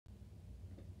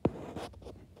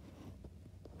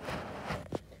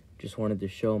Just wanted to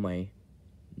show my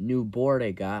new board I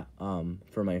got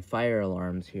for my fire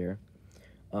alarms here.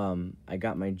 I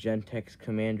got my Gentex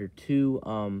Commander 2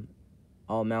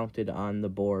 all mounted on the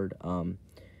board.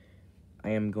 I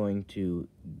am going to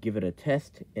give it a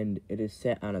test, and it is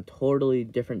set on a totally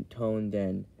different tone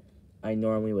than I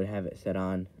normally would have it set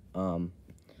on.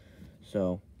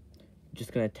 So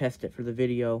just gonna test it for the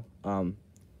video, and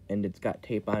it's got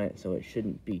tape on it, so it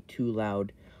shouldn't be too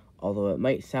loud, although it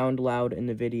might sound loud in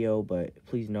the video, but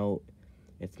please note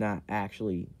it's not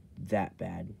actually that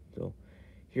bad. So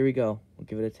here we go. We'll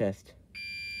give it a test.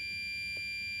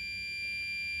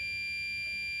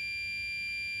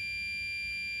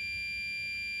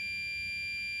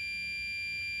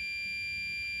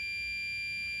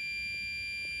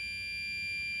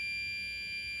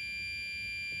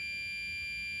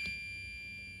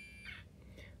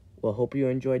 Well, hope you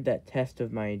enjoyed that test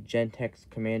of my Gentex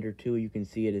Commander 2. You can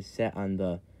see it is set on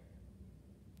the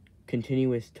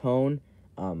continuous tone.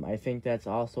 I think that's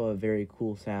also a very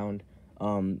cool sound.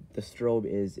 The strobe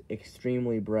is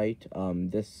extremely bright.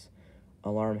 This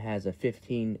alarm has a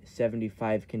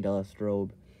 1575 candela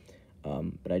strobe,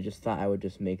 but I just thought I would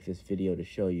just make this video to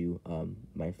show you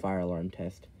my fire alarm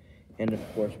test, and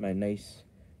of course my nice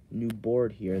new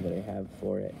board here that I have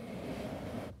for it.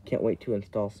 Can't wait to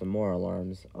install some more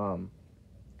alarms.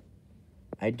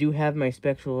 I do have my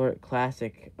Spectral Alert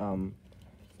Classic.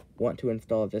 Want to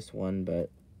install this one,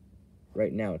 but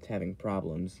right now it's having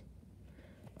problems.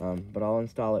 But I'll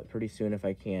install it pretty soon if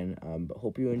I can. But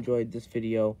hope you enjoyed this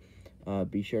video.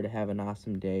 Be sure to have an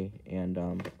awesome day, and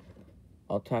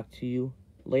I'll talk to you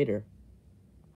later.